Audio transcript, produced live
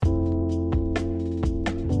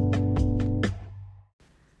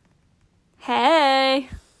Hey,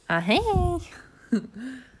 Hey.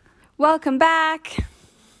 welcome back.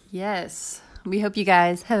 Yes. We hope you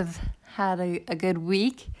guys have had a good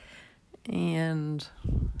week. And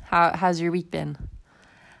how's your week been,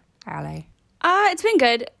 Ali? It's been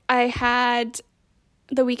good. I had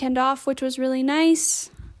the weekend off, which was really nice.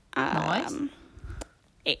 Nice.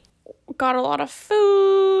 Got a lot of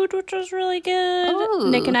food, which was really good. Ooh.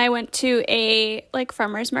 Nick and I went to a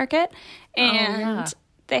farmer's market, and yeah.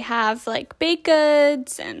 they have baked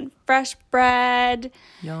goods and fresh bread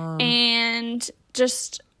Yum. and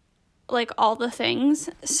just all the things.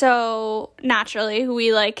 So naturally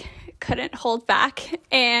we couldn't hold back,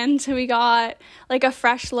 and we got a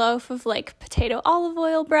fresh loaf of potato olive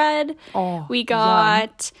oil bread. Oh, We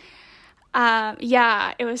got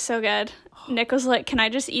it was so good. Nick was like, "Can I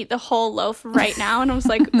just eat the whole loaf right now?" And I was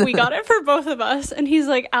like, "We got it for both of us." And he's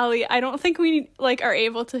like, "Ali, I don't think we are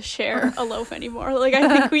able to share a loaf anymore. I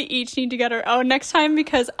think we each need to get our own next time,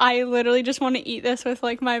 because I literally just want to eat this with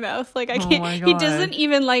my mouth. I can't." Oh my He God. doesn't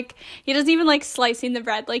even like slicing the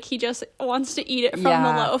bread. He just wants to eat it from the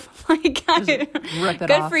loaf. rip it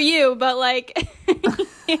good off. for you, but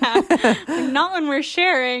yeah, not when we're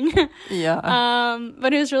sharing. Yeah.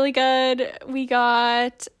 But it was really good. We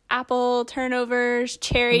got apple turnovers,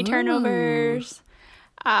 cherry turnovers.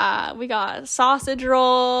 We got sausage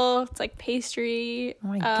roll. It's pastry. Oh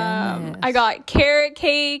my goodness. I got carrot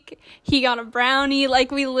cake. He got a brownie.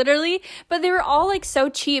 We literally, but they were all so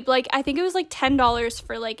cheap. I think it was $10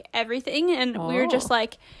 for everything, and we were just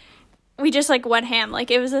we just went ham.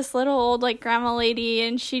 It was this little old grandma lady,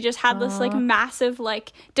 and she just had this massive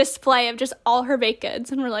display of just all her baked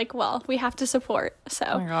goods, and we're well, we have to support. So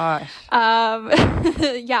Oh my gosh.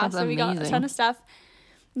 yeah, That's so we got a amazing. ton of stuff.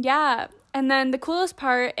 Yeah, and then the coolest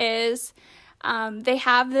part is they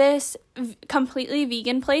have this completely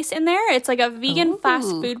vegan place in there. It's a vegan fast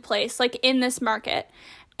food place in this market,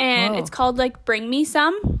 and it's called Bring Me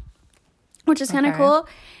Some, which is kind of cool.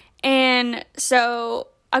 And so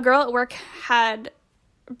a girl at work had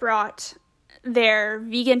brought their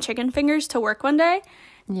vegan chicken fingers to work one day.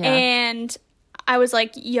 Yeah. And I was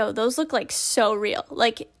like, yo, those look so real.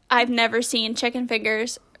 I've never seen chicken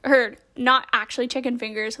fingers, or not actually chicken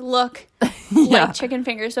fingers, look like chicken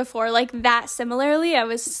fingers before. That similarly, I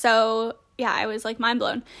was mind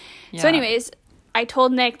blown. Yeah. So anyways, I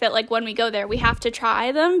told Nick that when we go there, we have to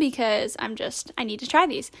try them, because I need to try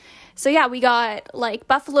these. So yeah, we got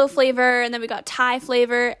buffalo flavor, and then we got Thai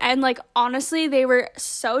flavor, and honestly, they were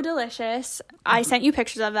so delicious. I sent you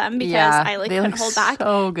pictures of them because I couldn't hold back.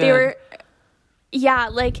 So good. They were,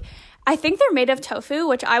 I think they're made of tofu,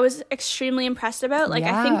 which I was extremely impressed about.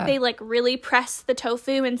 I think they really press the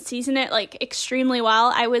tofu and season it extremely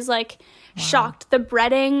well. I was shocked. The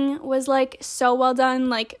breading was so well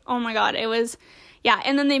done. Oh my God, it was. Yeah,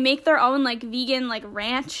 and then they make their own vegan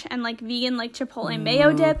ranch and vegan chipotle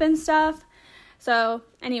mayo dip and stuff. So,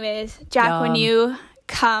 anyways, Jack, when you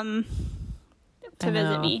come to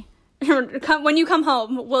visit me, when you come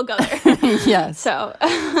home, we'll go there. Yes. So,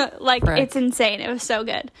 it's insane. It was so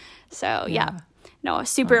good. So, yeah. No, I was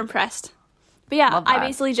super impressed. But yeah, Love I that.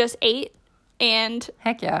 basically just ate and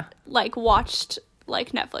Heck yeah. watched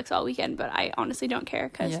Netflix all weekend, but I honestly don't care,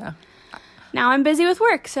 because Yeah. now I'm busy with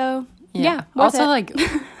work. So, yeah, worth also it.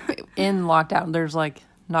 in lockdown there's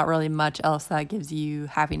not really much else that gives you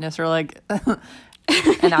happiness or an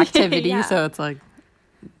activity. Yeah. So it's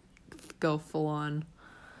go full on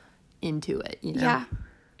into it, Yeah.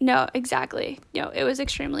 No, exactly. No, it was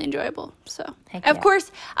extremely enjoyable. So, Heck of yeah.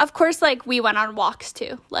 course, we went on walks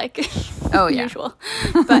too, Oh, yeah. usual.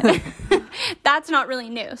 But that's not really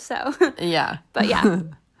new. So, Yeah. but yeah,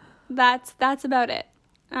 that's about it.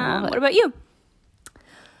 Love it. What about you?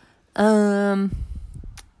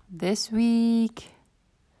 This week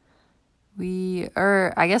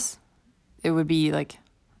I guess it would be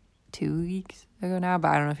 2 weeks ago now, but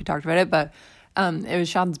I don't know if you talked about it, but it was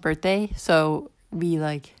Sean's birthday, so we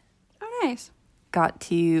Oh, nice.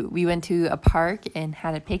 we went to a park and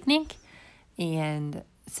had a picnic and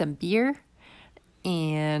some beer,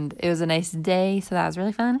 and it was a nice day, so that was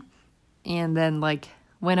really fun. And then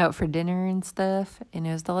went out for dinner and stuff, and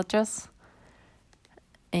it was delicious.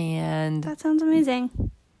 And That sounds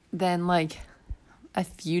amazing. then a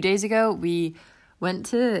few days ago we went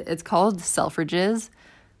to, it's called Selfridges,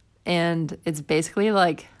 and it's basically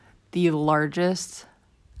the largest,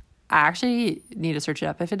 I actually need to search it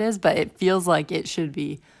up if it is, but it feels like it should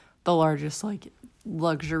be the largest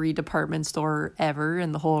luxury department store ever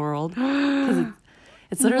in the whole world, because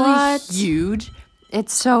it's literally What? huge.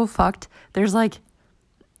 It's so fucked. There's I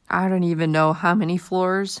don't even know how many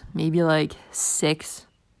floors, maybe 6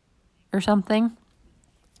 or something.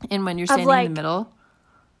 And when you're standing in the middle,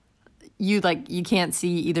 you can't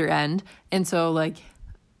see either end. And so like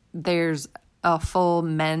there's a full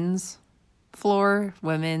men's floor,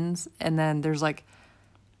 women's, and then there's like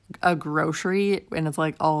a grocery, and it's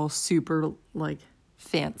like all super like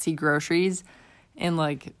fancy groceries and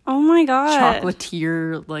like oh my god,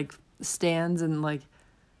 chocolatier like stands, and like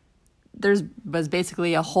was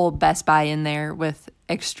basically a whole Best Buy in there with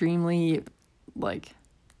extremely like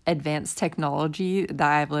advanced technology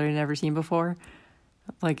that I've literally never seen before.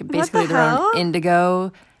 Like basically their own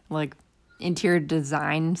indigo, like interior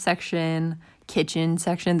design section, kitchen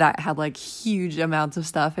section that had like huge amounts of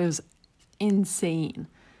stuff. It was insane.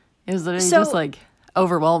 It was literally just like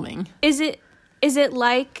overwhelming. Is it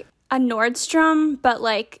like a Nordstrom, but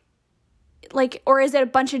like, or is it a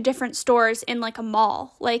bunch of different stores in like a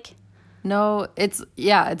mall? Like, no, it's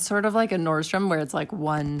sort of like a Nordstrom where it's like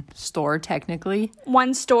one store technically.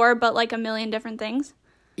 One store, but like a million different things?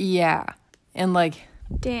 Yeah. And like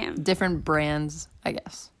damn, different brands, I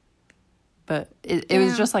guess. But it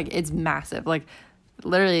was just like, it's massive. Like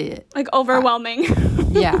literally. Like overwhelming.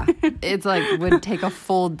 Yeah. It's like would take a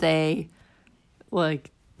full day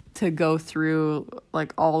like to go through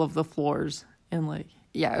like all of the floors, and like,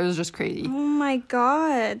 yeah, it was just crazy. Oh my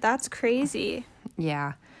god, that's crazy.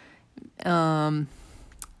 Yeah. But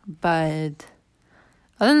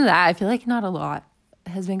other than that, I feel like not a lot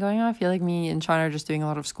has been going on. I feel like me and Sean are just doing a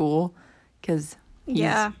lot of school because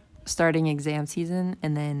he's starting exam season,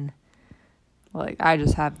 and then like I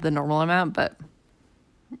just have the normal amount, but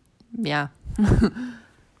yeah.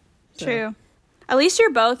 True. At least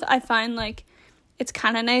you're both, I find like it's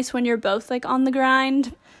kind of nice when you're both like on the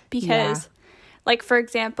grind, because like for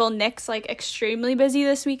example, Nick's like extremely busy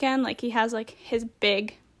this weekend. Like he has like his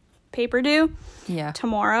big paper due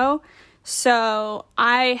tomorrow. So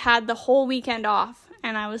I had the whole weekend off,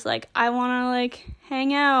 and I was like, I want to like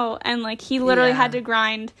hang out, and like he literally had to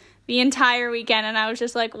grind the entire weekend, and I was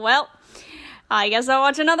just like, well, I guess I'll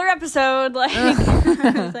watch another episode. Like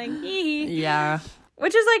I was like, yeah,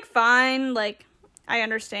 which is like fine. Like I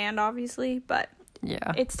understand obviously, but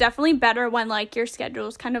yeah, it's definitely better when like your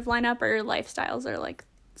schedules kind of line up or your lifestyles are like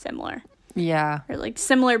similar. Yeah, or like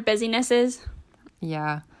similar busynesses.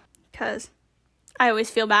 Yeah. Because I always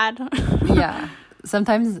feel bad. Yeah.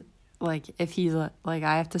 Sometimes, like, if he's, like,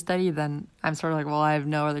 I have to study, then I'm sort of like, well, I have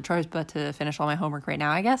no other choice but to finish all my homework right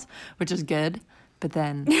now, I guess, which is good. But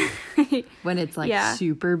then when it's, like,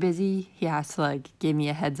 super busy, he has to, like, give me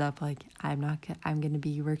a heads up, like, I'm going to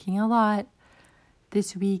be working a lot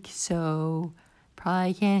this week, so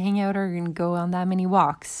probably can't hang out or go on that many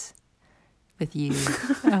walks with you.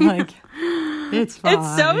 I'm like, it's fine.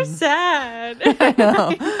 It's so sad. I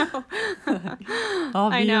know.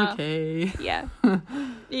 I'll be okay. Yeah.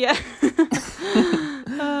 Yeah.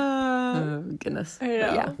 Oh, goodness. I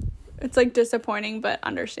know. Yeah. It's like disappointing, but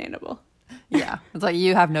understandable. Yeah. It's like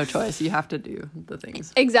you have no choice. You have to do the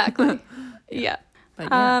things. Exactly. Yeah.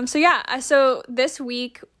 So this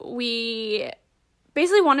week we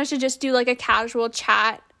basically wanted to just do like a casual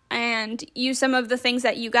chat and use some of the things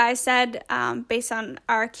that you guys said based on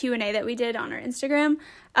our Q&A that we did on our Instagram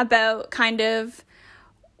about kind of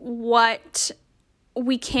what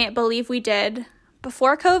we can't believe we did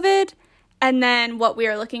before COVID, and then what we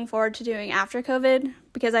are looking forward to doing after COVID,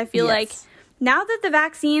 because I feel like now that the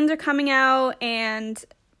vaccines are coming out and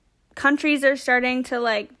countries are starting to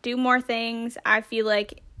like do more things, I feel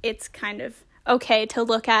like it's kind of okay to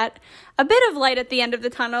look at a bit of light at the end of the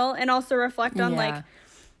tunnel and also reflect on like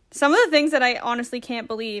some of the things that I honestly can't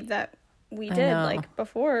believe that we did like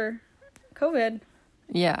before COVID.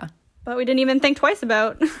 Yeah. But we didn't even think twice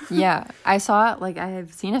about. Yeah. I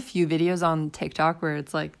have seen a few videos on TikTok where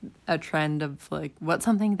it's like a trend of like, what's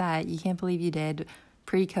something that you can't believe you did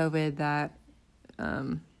pre-COVID that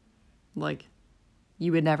like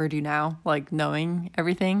you would never do now, like knowing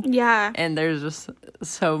everything. Yeah. And there's just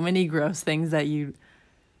so many gross things that you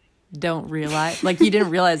don't realize, like you didn't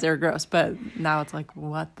realize they were gross, but now it's like,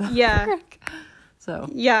 what the frick? So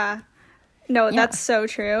That's so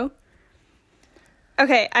true.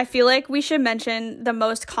 Okay, I feel like we should mention the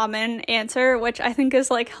most common answer, which I think is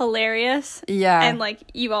like hilarious. Yeah. And like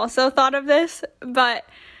you also thought of this, but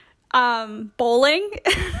bowling.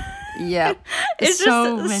 Yeah. It's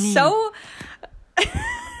so just so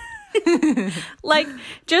like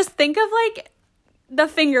just think of like the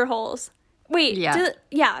finger holes. Wait,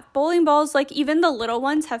 bowling balls, like even the little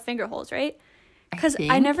ones have finger holes, right? Because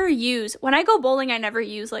I never use, when I go bowling, I never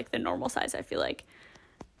use like the normal size. I feel like,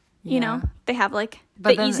 you know, they have like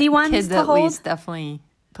the easy ones kids to hold. At least definitely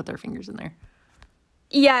put their fingers in there.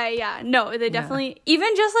 Yeah. No, they definitely,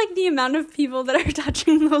 even just like the amount of people that are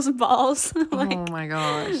touching those balls. Like, oh my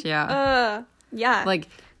gosh, yeah. Yeah. Like,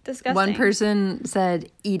 disgusting. One person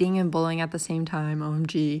said eating and bowling at the same time,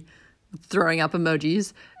 OMG, throwing up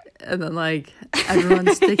emojis. And then, like,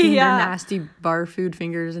 everyone's sticking their nasty bar food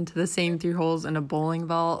fingers into the same 3 holes in a bowling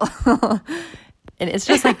ball. And it's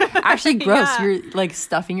just, like, actually gross. You're, like,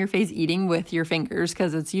 stuffing your face eating with your fingers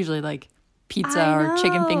because it's usually, like, pizza or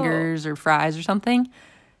chicken fingers or fries or something.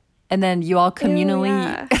 And then you all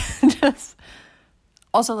communally just...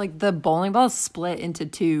 Also, like, the bowling ball is split into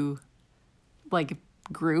 2, like,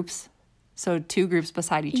 groups. So 2 groups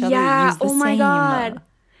beside each other use the same. Oh, my God.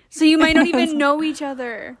 So you might not even know each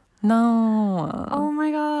other. No. Oh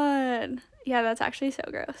my God. Yeah, that's actually so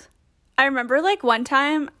gross. I remember like one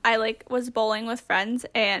time I like was bowling with friends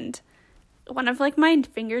and one of like my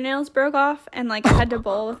fingernails broke off and like I had to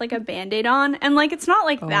bowl with like a Band-Aid on, and like it's not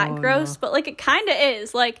like that gross, but like it kind of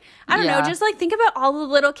is. Like I don't know, just like think about all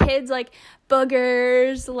the little kids, like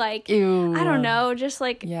boogers, like ew. I don't know, just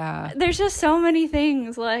like there's just so many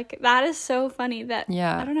things. Like that is so funny that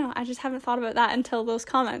I don't know, I just haven't thought about that until those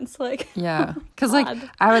comments. Like because like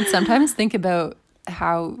I would sometimes think about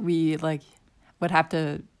how we like would have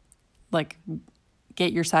to like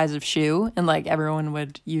get your size of shoe, and like everyone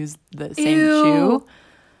would use the same shoe,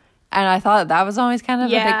 and I thought that was always kind of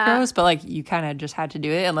a bit gross, but like you kind of just had to do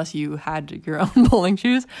it unless you had your own bowling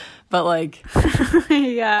shoes. But like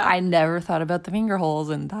I never thought about the finger holes,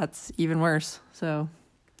 and that's even worse. So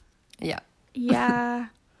no,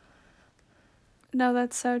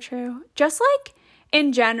 that's so true. Just like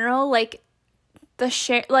in general, like the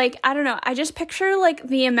share, like I don't know, I just picture like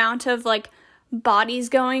the amount of like bodies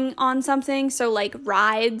going on something, so like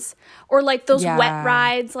rides or like those wet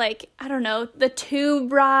rides, like I don't know, the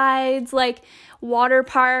tube rides, like water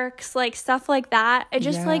parks, like stuff like that. It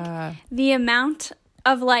just like the amount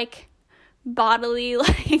of like bodily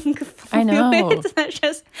like fluids that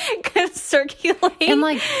just could circulate. And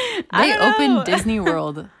like they opened Disney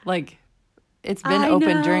World, like it's been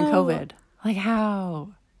open during COVID. Like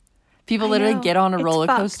how people literally get on a roller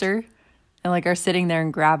coaster and like are sitting there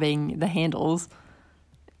and grabbing the handles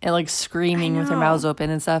and like screaming with their mouths open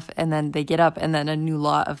and stuff, and then they get up and then a new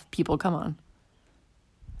lot of people come on.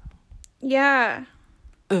 Yeah.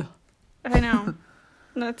 Ugh. I know.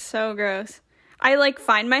 That's so gross. I like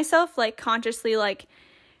find myself like consciously like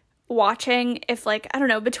watching if like I don't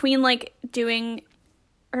know, between like doing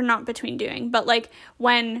or not between doing, but like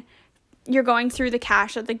when you're going through the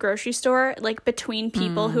cash at the grocery store, like between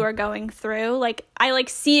people who are going through, like I like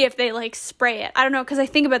see if they like spray it. I don't know, because I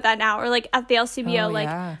think about that now, or like at the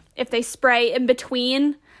LCBO, if they spray in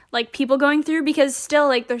between like people going through, because still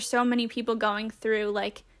like there's so many people going through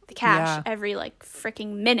like the cash every like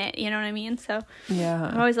freaking minute, you know what I mean? So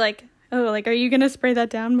I'm always like, oh, like are you gonna spray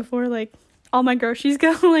that down before like all my groceries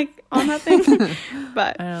go like on that thing?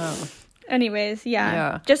 But I don't know. Anyways,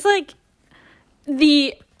 just like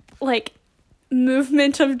the like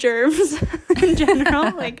movement of germs in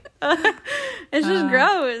general, like it's just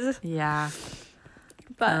gross.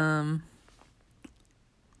 But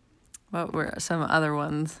what were some other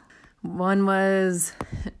ones? One was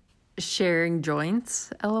sharing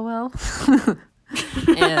joints, LOL.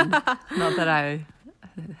 And not that I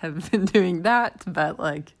have been doing that, but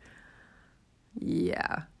like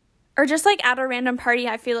or just like at a random party,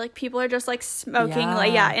 I feel like people are just like smoking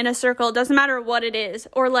like in a circle. It doesn't matter what it is,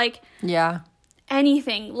 or like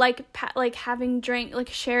anything, like like having drink, like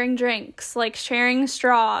sharing drinks, like sharing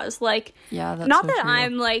straws, like that's not so that true.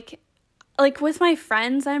 I'm like with my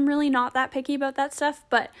friends I'm really not that picky about that stuff,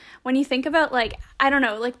 but when you think about like I don't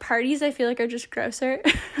know, like parties I feel like are just grosser.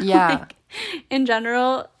 Like, in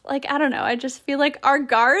general, like I don't know, I just feel like our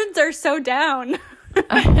guards are so down.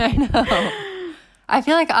 I know. I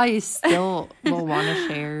feel like I still will want to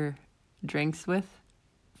share drinks with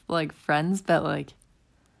like friends, but like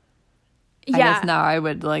I guess now I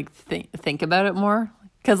would like think about it more,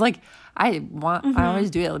 because like I always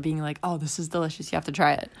do it being like, oh, this is delicious, you have to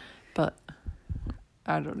try it, but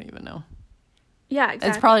I don't even know. Yeah, exactly.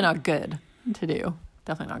 It's probably not good to do.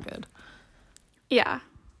 Definitely not good. Yeah,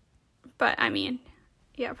 but I mean,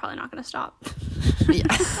 probably not gonna stop.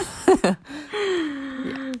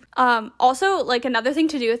 Also, like another thing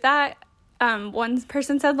to do with that, one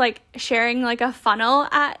person said like sharing like a funnel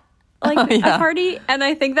at like a party, and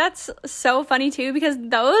I think that's so funny too, because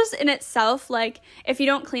those in itself, like if you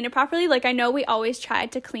don't clean it properly, like I know we always try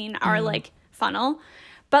to clean our like funnel,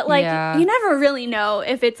 but like you never really know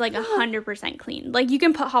if it's like 100% clean. Like you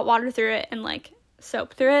can put hot water through it and like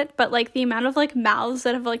soap through it, but like the amount of like mouths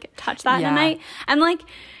that have like touched that in a night, and like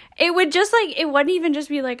it would just like, it wouldn't even just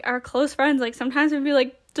be like our close friends. Like sometimes it would be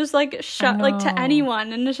like just like shut like to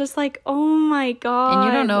anyone, and it's just like, oh my god. And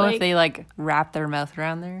you don't know like, if they like wrap their mouth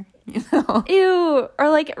around there, you know? Ew. Or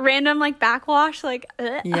like random like backwash, like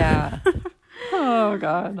ugh. Yeah. Oh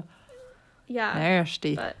god. Yeah.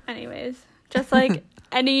 Nasty. But anyways, just like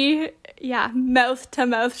any mouth to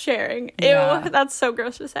mouth sharing. Ew, Yeah. that's so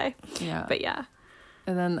gross to say. Yeah. But yeah.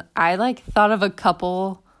 And then I like thought of a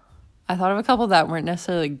couple that weren't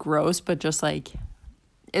necessarily gross, but just like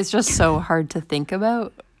it's just so hard to think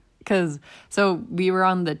about. Cause so we were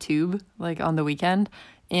on the tube like on the weekend,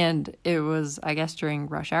 and it was, I guess, during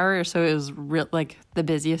rush hour, so it was like the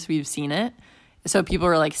busiest we've seen it. So people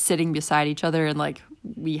were like sitting beside each other, and like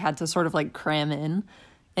we had to sort of like cram in,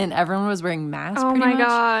 and everyone was wearing masks. Oh pretty my much,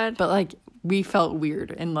 god. But like we felt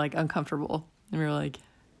weird and like uncomfortable, and we were like,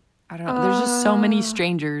 I don't know. There's just so many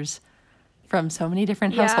strangers from so many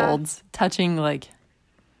different households touching like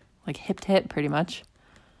hip to hip pretty much.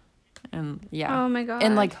 And yeah. Oh my god.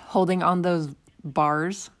 And like holding on those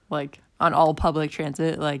bars like on all public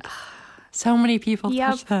transit, like so many people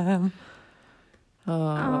touch them.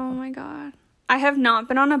 Oh my god. I have not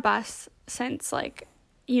been on a bus since like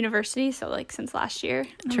university, so like since last year.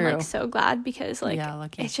 True. I'm like so glad, because like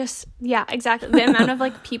lucky. it's just exactly the amount of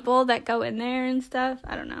like people that go in there and stuff.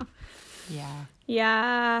 I don't know.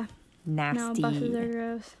 Yeah. Nasty. No, buses are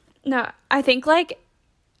gross. No, I think like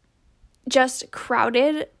just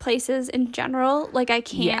crowded places in general, like I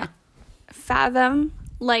can't fathom,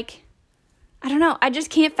 like I don't know, I just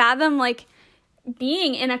can't fathom like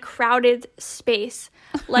being in a crowded space.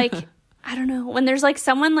 Like I don't know, when there's like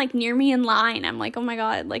someone like near me in line, I'm like, oh my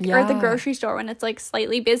god, like or at the grocery store when it's like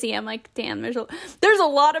slightly busy, I'm like, damn, there's a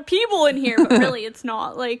lot of people in here, but really it's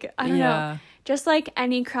not. Like I don't know, just like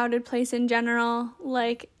any crowded place in general.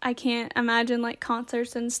 Like I can't imagine like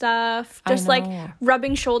concerts and stuff, just like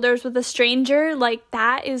rubbing shoulders with a stranger, like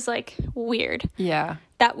that is like weird.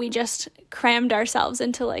 That we just crammed ourselves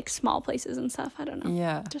into like small places and stuff. I don't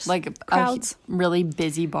know. Just like crowds. A really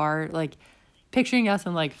busy bar, like picturing us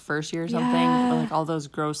in like first year or something, or like all those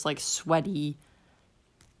gross like sweaty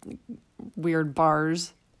weird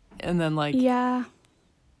bars, and then like now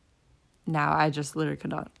I just literally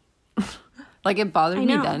could not. Like it bothered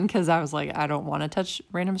me then because I was like, I don't want to touch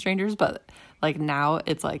random strangers, but like now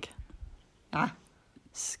it's like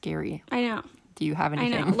scary. I know. Do you have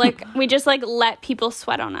anything? I know. Like we just like let people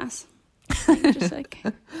sweat on us. Like, just like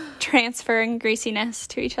transferring greasiness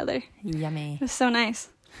to each other. Yummy. It was so nice.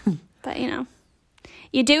 But you know,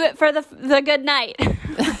 you do it for the good night.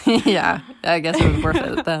 Yeah, I guess it was worth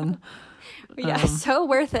it then. Yeah, so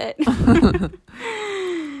worth it.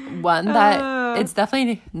 One that it's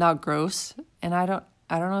definitely not gross, and I don't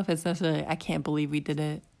know if it's necessarily I can't believe we did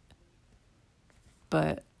it,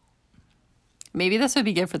 but maybe this would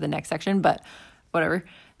be good for the next section, but whatever.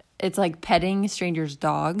 It's like petting strangers'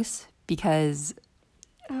 dogs, because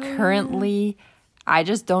currently I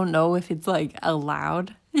just don't know if it's like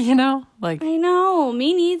allowed, you know? Like I know,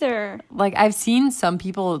 me neither. Like I've seen some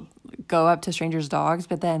people go up to strangers' dogs,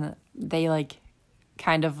 but then they like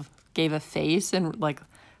kind of gave a face and like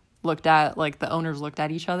looked at, like the owners looked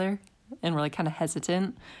at each other and were like kind of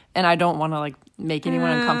hesitant, and I don't want to like make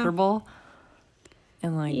anyone uncomfortable,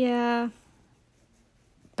 and like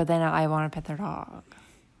but then I want to pet their dog.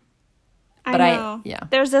 But I know.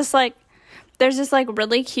 There's this like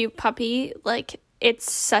really cute puppy, like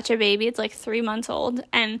it's such a baby, it's like 3 months old,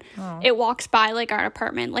 and it walks by like our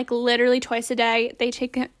apartment like literally twice a day. They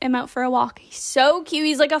take him out for a walk. He's so cute.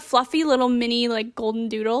 He's like a fluffy little mini like golden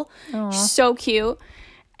doodle. So cute.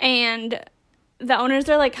 And the owners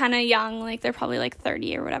are like kind of young, like they're probably like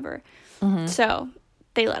 30 or whatever. So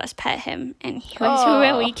they let us pet him, and he was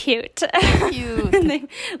really cute. And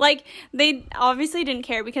they obviously didn't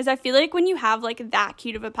care, because I feel like when you have like that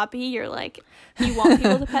cute of a puppy, you're like, you want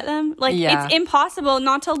people to pet them. Like it's impossible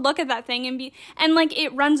not to look at that thing and like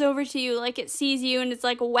it runs over to you, like it sees you and it's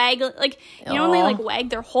like waggling, like you know when they like wag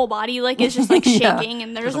their whole body, like it's just like shaking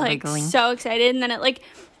and they're just like wiggling. So excited, and then it like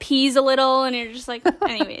pees a little and you're just like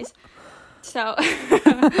anyways. So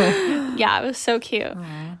it was so cute.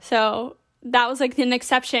 So that was like an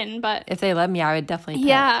exception, but if they let me, I would definitely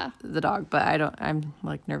pet the dog, but I'm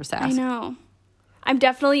like nervous to ask. I know. I'm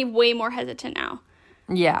definitely way more hesitant now.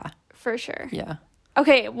 Yeah. For sure. Yeah.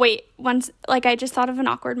 Okay, wait. Once, like, I just thought of an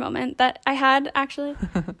awkward moment that I had, actually.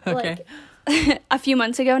 Okay. Like, a few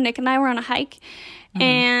months ago, Nick and I were on a hike,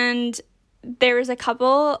 and there was a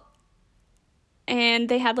couple, and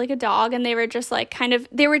they had, like, a dog, and they were just, like,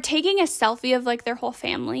 they were taking a selfie of, like, their whole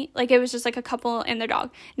family. Like, it was just, like, a couple and their dog.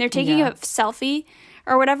 And they're taking a selfie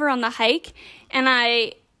or whatever on the hike, and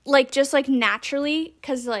I like, just, like, naturally,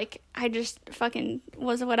 because, like, I just fucking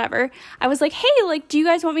was whatever. I was like, hey, like, do you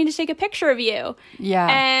guys want me to take a picture of you? Yeah.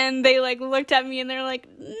 And they, like, looked at me and they're like,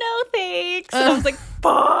 no, thanks. And I was like,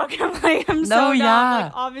 fuck. I'm like, I'm so dumb. Yeah.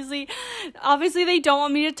 Like, obviously they don't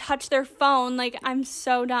want me to touch their phone. Like, I'm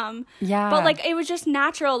so dumb. Yeah. But, like, it was just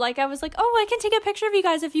natural. Like, I was like, oh, I can take a picture of you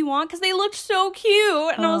guys if you want, because they looked so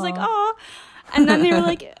cute. And I was like, oh. And then they were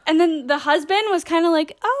like, and then the husband was kind of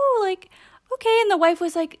like, oh, like, okay. And the wife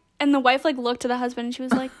like looked to the husband and she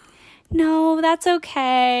was like, no, that's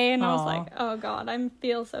okay. And I was like, oh God, I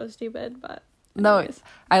feel so stupid. But anyways. No,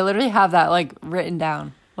 I literally have that like written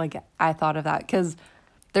down. Like I thought of that because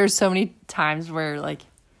there's so many times where like,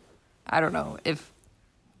 I don't know if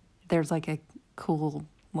there's like a cool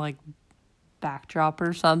like backdrop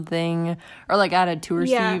or something, or like at a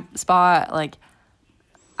touristy spot, like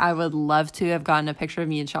I would love to have gotten a picture of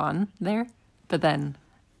me and Sean there, but then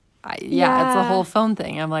it's a whole phone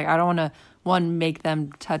thing. I'm like, I don't want to make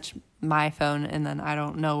them touch my phone and then I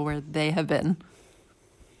don't know where they have been.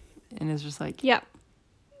 And it's just like, yep,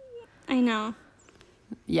 I know.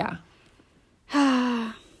 Yeah.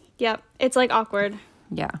 Yep, it's like awkward.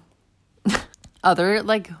 Yeah. Other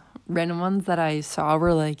like random ones that I saw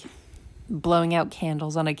were like blowing out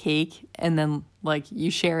candles on a cake and then like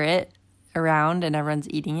you share it around and everyone's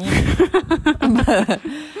eating it.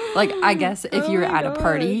 Like, I guess if you were at a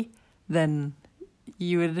party, then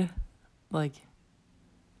you would, like,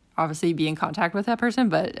 obviously be in contact with that person.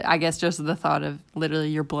 But I guess just the thought of literally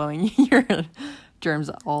you're blowing your germs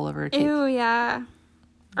all over a cake. Ew, yeah.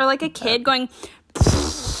 Or, like, a kid going...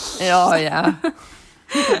 Oh, yeah.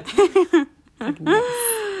 Thank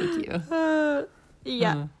you.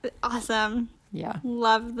 Yeah. Awesome. Yeah.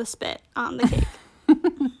 Love the spit on the cake.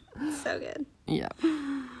 So good. Yeah.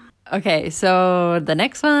 Okay, so the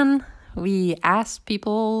next one, we asked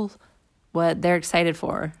people what they're excited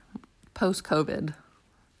for post-COVID,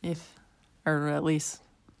 or at least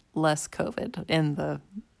less COVID in the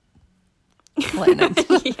planet.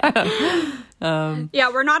 Yeah,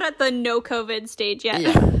 we're not at the no COVID stage yet.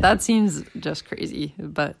 Yeah, that seems just crazy,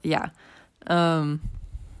 but yeah. A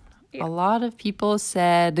lot of people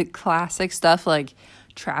said classic stuff like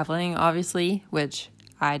traveling, obviously, which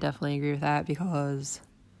I definitely agree with that because...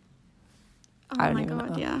 Oh my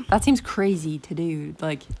God, yeah. That seems crazy to do.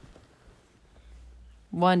 Like,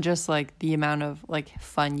 one, just like the amount of like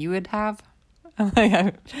fun you would have. Like,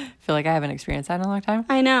 I feel like I haven't experienced that in a long time.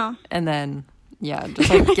 I know. And then, yeah, just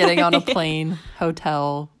like getting on a plane,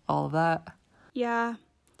 hotel, all of that. Yeah.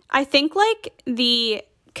 I think like the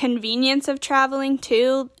convenience of traveling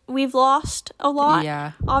too, we've lost a lot.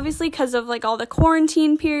 Yeah. Obviously, because of like all the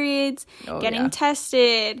quarantine periods, getting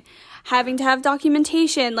tested, having to have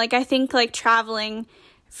documentation. Like, I think like traveling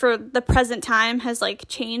for the present time has like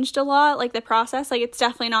changed a lot, like the process. Like, it's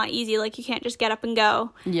definitely not easy. Like, you can't just get up and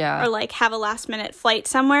go. Yeah. Or like have a last minute flight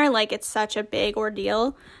somewhere. Like, it's such a big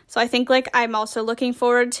ordeal. So I think like I'm also looking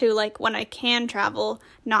forward to like when I can travel,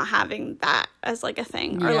 not having that as like a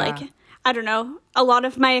thing. Or like, I don't know, a lot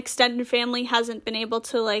of my extended family hasn't been able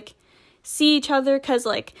to like see each other because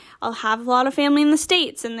like I'll have a lot of family in the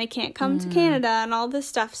States and they can't come to Canada and all this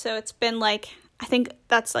stuff. So it's been like, I think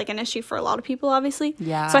that's like an issue for a lot of people, obviously.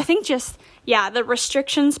 Yeah. So I think just, the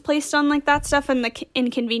restrictions placed on like that stuff and the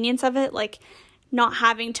inconvenience of it, like not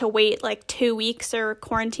having to wait like 2 weeks or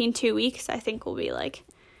quarantine 2 weeks, I think will be like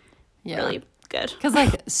really good. Because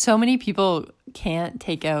like so many people can't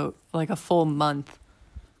take out like a full month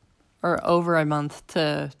or over a month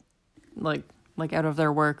to like out of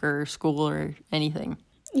their work or school or anything.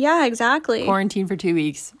 Yeah, exactly. Quarantine for 2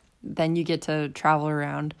 weeks, then you get to travel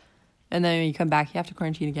around, and then when you come back, you have to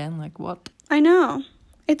quarantine again. Like, what? I know.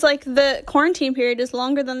 It's like the quarantine period is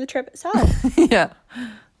longer than the trip itself. Yeah,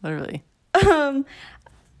 literally.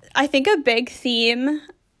 I think a big theme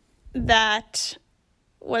that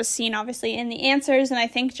was seen obviously in the answers, and I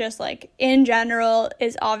think just like in general,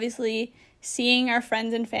 is obviously seeing our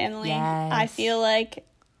friends and family. Yes. I feel like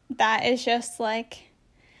that is just like,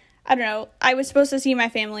 I don't know, I was supposed to see my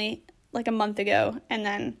family like a month ago, and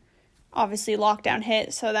then obviously lockdown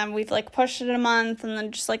hit, so then we've like pushed it a month, and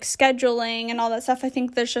then just like scheduling and all that stuff. I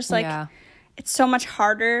think there's just like it's so much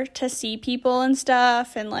harder to see people and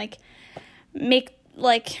stuff and like make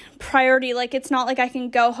like priority. Like, it's not like I can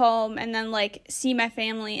go home and then like see my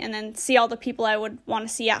family and then see all the people I would want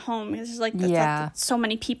to see at home. It's just like that's so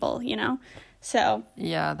many people, you know. So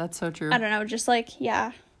yeah, that's so true. I don't know, just like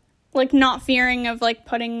like not fearing of like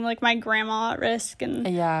putting like my grandma at risk and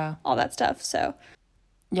all that stuff. So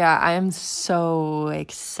yeah, I am so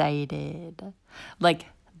excited. Like,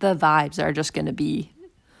 the vibes are just gonna be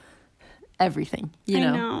everything, you know?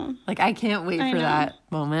 I know. Like, I can't wait for that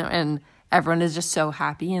moment. And everyone is just so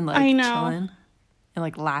happy and, like, chilling and,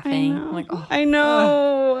 like, laughing. I'm like, oh. I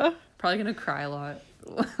know. Probably going to cry a lot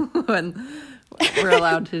when we're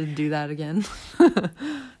allowed to do that again.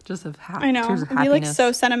 Just of happiness. I know. It'd be, like,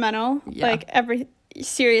 so sentimental. Yeah. Like,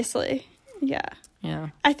 seriously. Yeah. Yeah.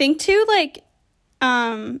 I think, too, like,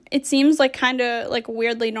 it seems, like, kind of, like,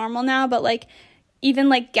 weirdly normal now, but, like, even,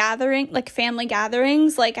 like, family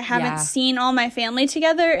gatherings, like, I haven't seen all my family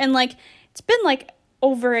together, and, like, it's been, like,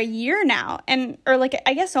 over a year now, or, like,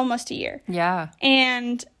 I guess almost a year. Yeah.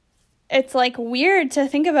 And it's, like, weird to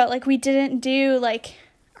think about, like, we didn't do, like,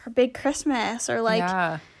 our big Christmas, or,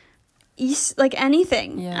 like, East, like,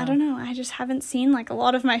 anything. Yeah. I don't know. I just haven't seen, like, a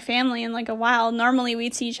lot of my family in, like, a while. Normally,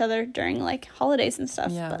 we'd see each other during, like, holidays and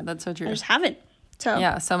stuff. Yeah, but that's so true. I just haven't. So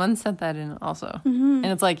yeah, someone sent that in also. And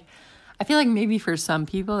it's, like, I feel like maybe for some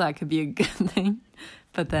people that could be a good thing,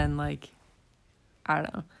 but then, like, I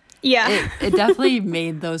don't know. Yeah. It definitely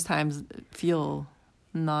made those times feel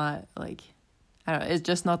not, like, I don't know, it's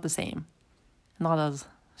just not the same. Not as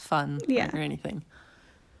fun or anything.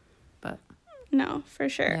 But. No, for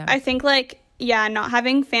sure. Yeah. I think, like, not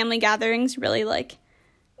having family gatherings really, like,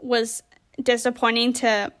 was disappointing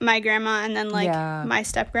to my grandma and then, like, my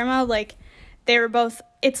step-grandma. Like, they were both,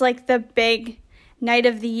 it's, like, the big night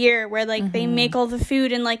of the year where, like, they make all the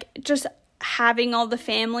food, and, like, just having all the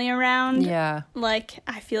family around, like,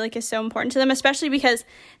 I feel like is so important to them, especially because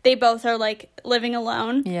they both are, like, living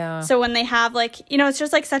alone. So when they have, like, you know, it's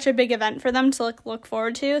just, like, such a big event for them to, like, look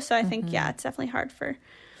forward to. So I think, it's definitely hard for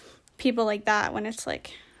people like that when it's,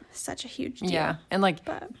 like, such a huge deal. And, like,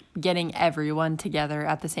 getting everyone together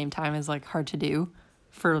at the same time is, like, hard to do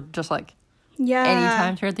for just, like, any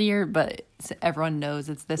time throughout the year, but everyone knows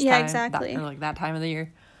it's this time, exactly. or, like, that time of the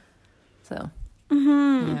year. So,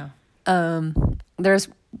 Mm-hmm. There's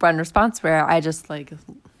one response where I just, like,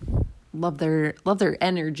 love their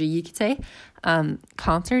energy, you could say.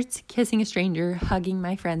 Concerts, kissing a stranger, hugging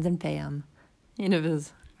my friends and fam. And it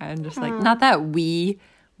was, I'm just like, not that we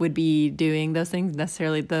would be doing those things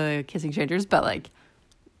necessarily, the kissing strangers, but, like,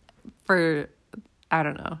 for, I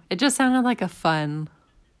don't know, it just sounded like a fun,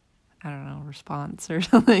 I don't know, response or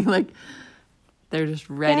something. Like, they're just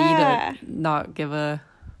ready to not give a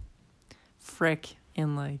frick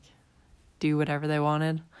and, like, do whatever they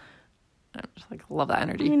wanted. I just, like, love that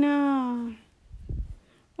energy. I know.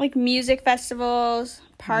 Like, music festivals,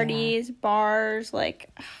 parties, bars, like,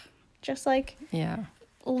 just, like,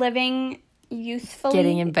 living youthfully.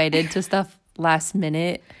 Getting invited to stuff last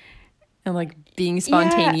minute and, like, being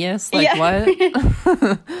spontaneous. Like,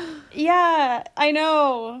 what? Yeah, I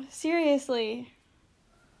know. Seriously.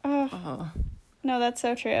 Oh. No, that's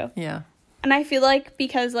so true. Yeah. And I feel like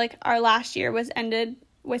because, like, our last year was ended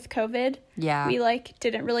with COVID, we, like,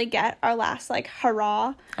 didn't really get our last, like,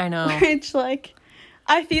 hurrah. I know. Which, like,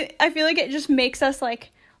 I feel like it just makes us,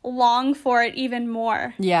 like, long for it even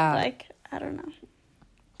more. Yeah. Like, I don't know.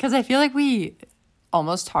 Because I feel like we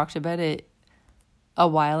almost talked about it a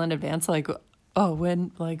while in advance, like, oh,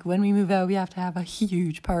 when we move out, we have to have a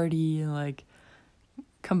huge party and, like,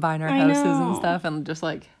 combine our houses and stuff, and just,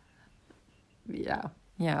 like,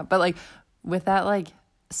 but, like, with that, like,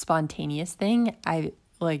 spontaneous thing, I,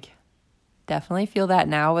 like, definitely feel that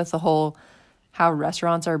now with the whole how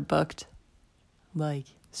restaurants are booked, like,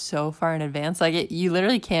 so far in advance. Like, you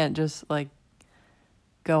literally can't just, like,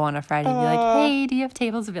 go on a Friday and be like, hey, do you have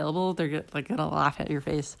tables available? They're, like, gonna laugh at your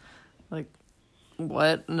face. Like,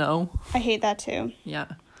 what? No. I hate that too. Yeah.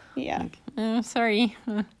 Like, sorry.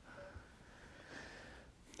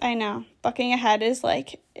 I know. Booking ahead is,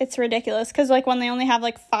 like, it's ridiculous. Because, like, when they only have,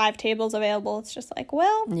 like, 5 tables available, it's just like,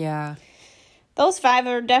 well. Yeah. Those 5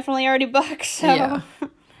 are definitely already booked, so.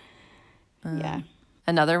 Yeah.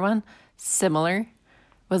 Another one, similar,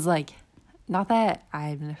 was, like, not that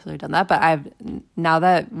I've necessarily done that, but now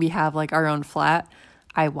that we have, like, our own flat,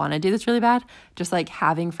 I want to do this really bad. Just, like,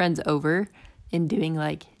 having friends over and doing,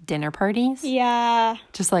 like, dinner parties. Yeah.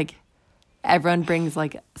 Just, like, everyone brings,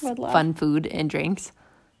 like, fun food and drinks,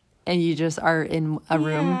 and you just are in a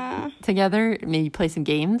room together, maybe play some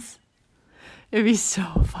games. It'd be so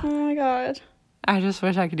fun. Oh my god. I just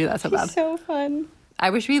wish I could do that so bad. So fun. I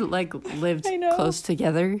wish we, like, lived close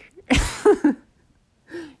together.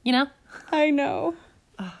 You know? I know.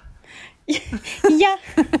 Yeah.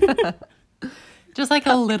 Just, like,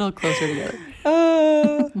 a little closer together.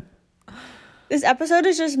 This episode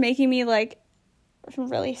is just making me, like,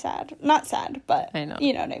 really sad. Not sad, but I know.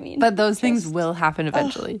 You know what I mean. But those things will happen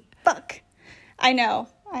eventually. Fuck. I know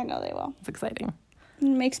they will. It's exciting. It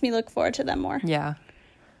makes me look forward to them more. Yeah.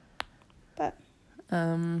 But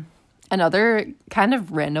Another kind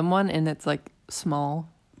of random one, and it's like small,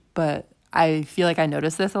 but I feel like I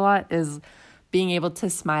notice this a lot, is being able to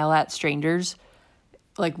smile at strangers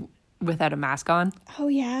like without a mask on. Oh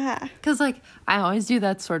yeah. Because like I always do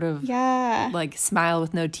that sort of like smile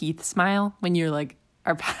with no teeth smile when you're like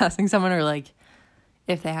are passing someone, or like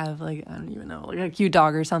if they have like, I don't even know, like a cute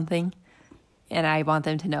dog or something, and I want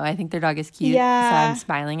them to know I think their dog is cute, so I'm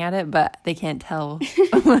smiling at it, but they can't tell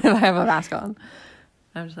when I have a mask on.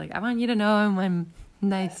 I'm just like, I want you to know I'm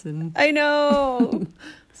nice and I know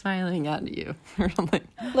smiling at you or something.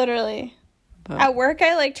 Literally. But at work,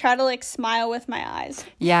 I like try to like smile with my eyes.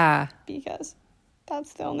 Yeah. Because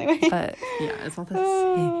that's the only way. But yeah, it's not the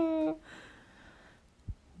same.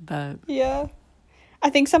 But yeah. I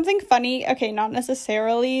think something funny, okay, not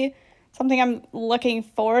necessarily something I'm looking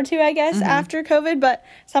forward to, I guess, after COVID, but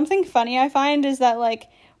something funny I find is that like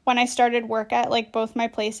when I started work at like both my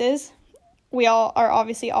places, we all are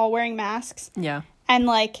obviously all wearing masks. Yeah. And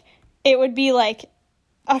like it would be like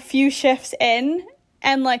a few shifts in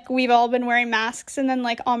and like we've all been wearing masks, and then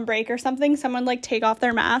like on break or something someone like take off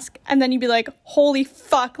their mask, and then you'd be like, holy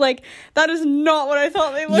fuck, like that is not what I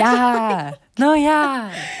thought they looked like. No,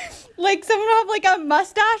 yeah. Like someone will have like a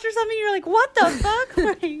mustache or something, you're like, what the fuck?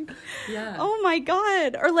 Like, yeah. Oh my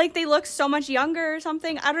god. Or like they look so much younger or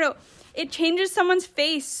something. I don't know. It changes someone's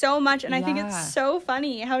face so much, and I think it's so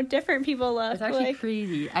funny how different people look. It's actually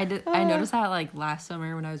crazy. I noticed that like last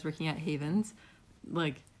summer when I was working at Havens,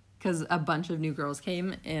 like because a bunch of new girls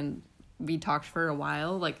came and we talked for a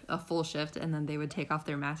while, like a full shift, and then they would take off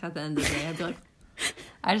their mask at the end of the day. I'd be like,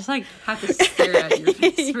 I just like have to stare at your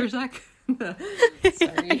face for a sec.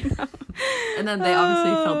 Sorry. And then they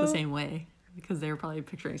obviously felt the same way because they were probably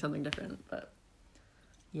picturing something different. But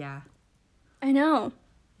yeah, I know.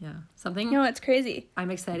 Yeah, something. No, it's crazy. I'm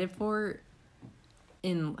excited for.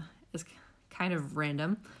 It's kind of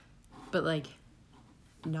random, but like,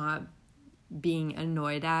 not being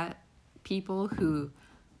annoyed at people who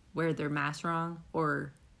wear their mask wrong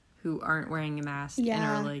or who aren't wearing a mask and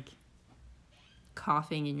are like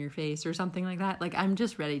coughing in your face or something like that. Like, I'm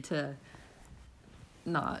just ready to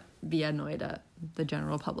not be annoyed at the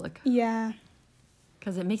general public. Yeah.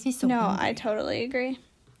 Because it makes me so No, angry I totally agree.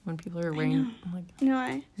 when people are wearing, I'm like,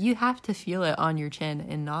 no, you have to feel it on your chin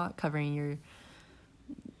and not covering your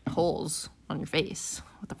holes on your face.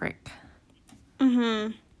 What the frick?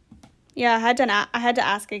 Yeah, I had to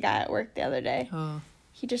ask a guy at work the other day. Oh.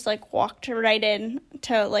 He just like walked right in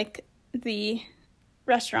to like the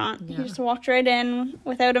restaurant. Yeah. He just walked right in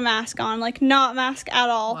without a mask on, like not mask at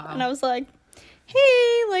all. Wow. And I was like,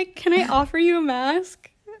 hey, like, can I offer you a mask?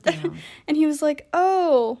 Yeah. And he was like,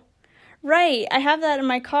 oh, right, I have that in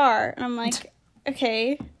my car. And I'm like,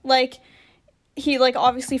 okay. Like, he like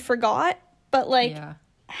obviously forgot, but like, Yeah.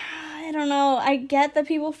 I don't know. I get that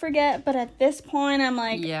people forget, but at this point, I'm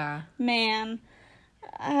like, Yeah. man,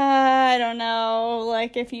 I don't know.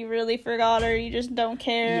 Like, if you really forgot or you just don't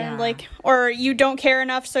care, Yeah. like, or you don't care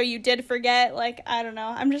enough, so you did forget. Like, I don't know.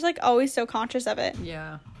 I'm just like always so conscious of it.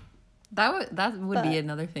 Yeah. That would be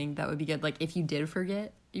another thing that would be good. Like, if you did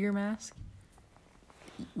forget your mask,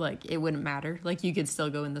 like, it wouldn't matter. Like, you could still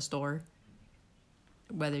go in the store,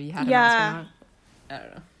 whether you had a mask or not. I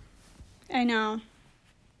don't know. I know.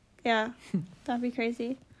 Yeah. That'd be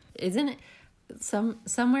crazy. Isn't it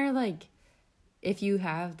somewhere, like, if you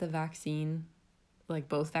have the vaccine, like,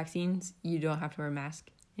 both vaccines, you don't have to wear a mask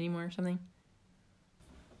anymore or something?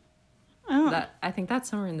 Oh. I think that's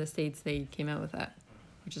somewhere in the States they came out with that,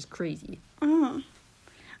 which is crazy. Oh.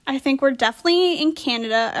 I think we're definitely in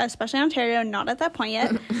Canada, especially Ontario, not at that point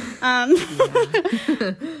yet.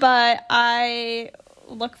 But I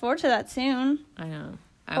look forward to that soon. I know.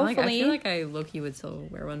 Hopefully. I feel like I low-key would still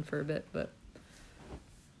wear one for a bit, but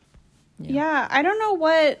yeah, I don't know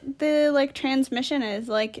what the like transmission is.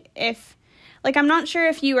 Like, if like I'm not sure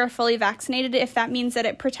if you are fully vaccinated, if that means that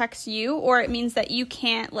it protects you or it means that you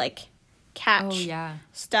can't like catch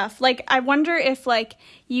stuff. Like, I wonder if like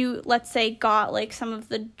you, let's say, got like some of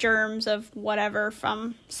the germs of whatever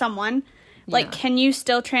from someone, like can you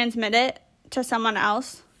still transmit it to someone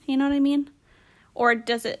else? You know what I mean? Or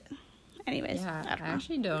does it? Anyways, yeah, I don't know.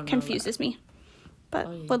 actually don't know. Confuses me, but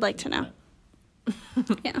would like to know.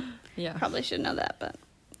 Yeah, probably should know that, but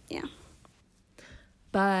yeah.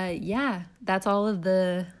 But yeah, that's all of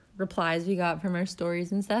the replies we got from our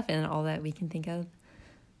stories and stuff, and all that we can think of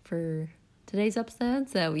for today's episode.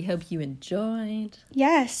 So we hope you enjoyed.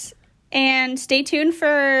 Yes, and stay tuned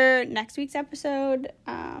for next week's episode.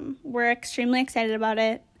 We're extremely excited about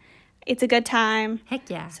it. It's a good time. Heck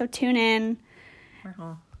yeah! So tune in.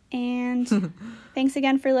 Uh-huh. And thanks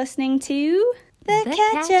again for listening to The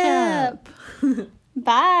Catch Up.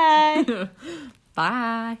 Bye.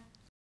 Bye.